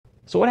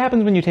So what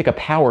happens when you take a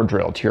power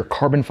drill to your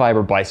carbon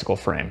fiber bicycle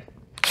frame?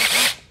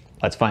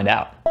 Let's find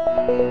out.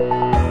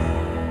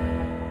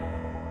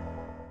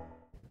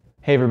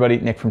 Hey everybody,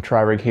 Nick from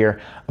TriRig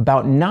here.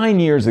 About 9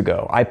 years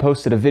ago, I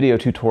posted a video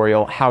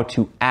tutorial how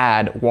to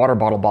add water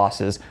bottle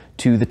bosses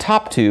to the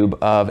top tube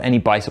of any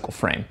bicycle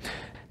frame.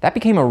 That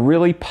became a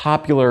really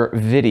popular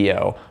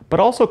video,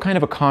 but also kind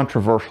of a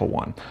controversial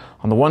one.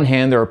 On the one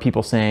hand, there are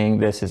people saying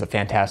this is a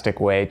fantastic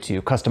way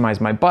to customize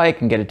my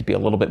bike and get it to be a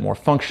little bit more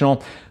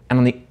functional. And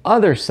on the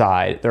other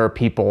side, there are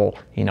people,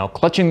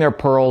 clutching their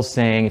pearls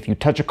saying if you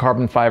touch a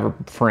carbon fiber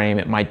frame,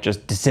 it might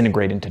just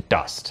disintegrate into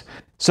dust.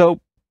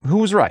 So who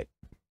was right?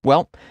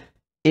 Well,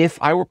 if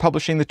I were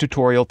publishing the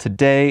tutorial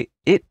today,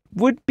 it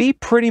would be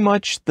pretty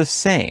much the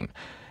same.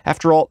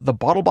 After all, the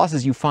bottle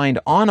bosses you find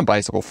on a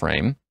bicycle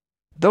frame,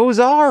 those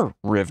are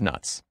riv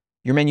nuts.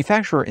 Your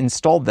manufacturer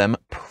installed them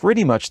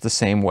pretty much the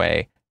same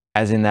way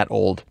as in that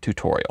old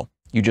tutorial.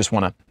 You just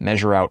want to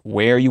measure out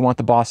where you want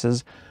the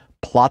bosses,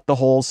 plot the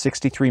holes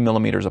 63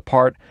 millimeters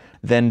apart,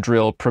 then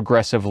drill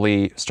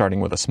progressively,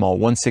 starting with a small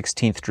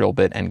 1/16 drill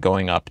bit and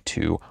going up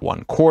to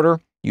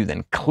 1/4. You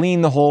then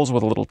clean the holes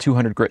with a little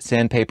 200 grit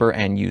sandpaper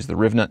and use the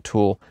riv nut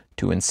tool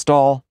to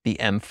install the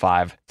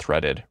M5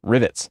 threaded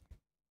rivets.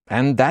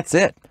 And that's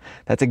it.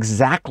 That's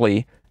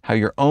exactly how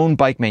your own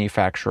bike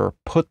manufacturer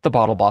put the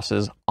bottle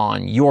bosses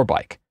on your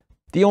bike.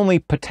 The only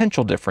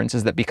potential difference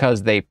is that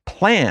because they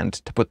planned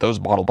to put those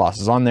bottle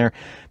bosses on there,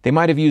 they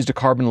might have used a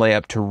carbon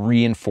layup to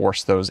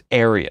reinforce those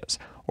areas,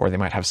 or they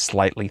might have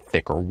slightly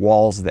thicker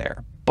walls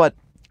there. But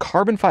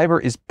carbon fiber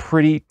is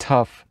pretty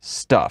tough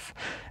stuff,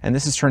 and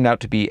this has turned out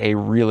to be a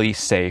really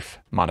safe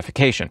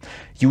modification.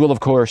 You will,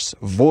 of course,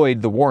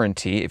 void the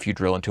warranty if you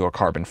drill into a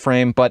carbon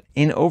frame, but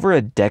in over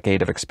a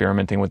decade of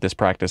experimenting with this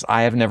practice,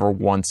 I have never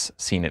once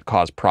seen it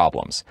cause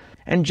problems.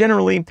 And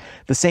generally,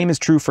 the same is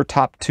true for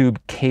top tube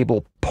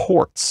cable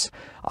ports.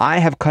 I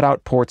have cut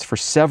out ports for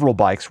several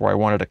bikes where I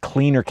wanted a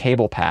cleaner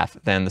cable path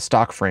than the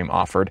stock frame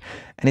offered,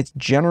 and it's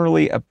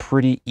generally a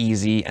pretty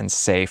easy and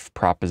safe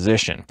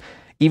proposition.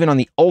 Even on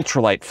the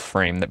ultralight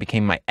frame that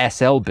became my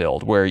SL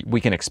build, where we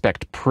can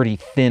expect pretty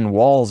thin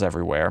walls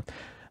everywhere,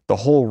 the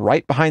hole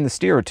right behind the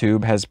steerer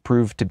tube has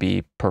proved to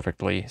be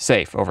perfectly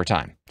safe over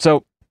time.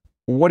 So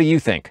what do you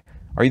think?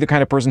 Are you the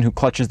kind of person who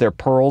clutches their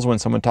pearls when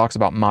someone talks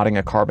about modding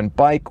a carbon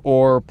bike,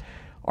 or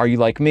are you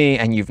like me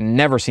and you've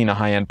never seen a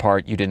high-end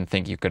part you didn't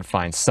think you could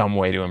find some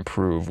way to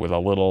improve with a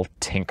little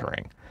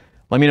tinkering?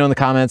 Let me know in the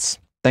comments.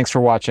 Thanks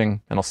for watching,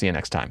 and I'll see you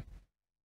next time.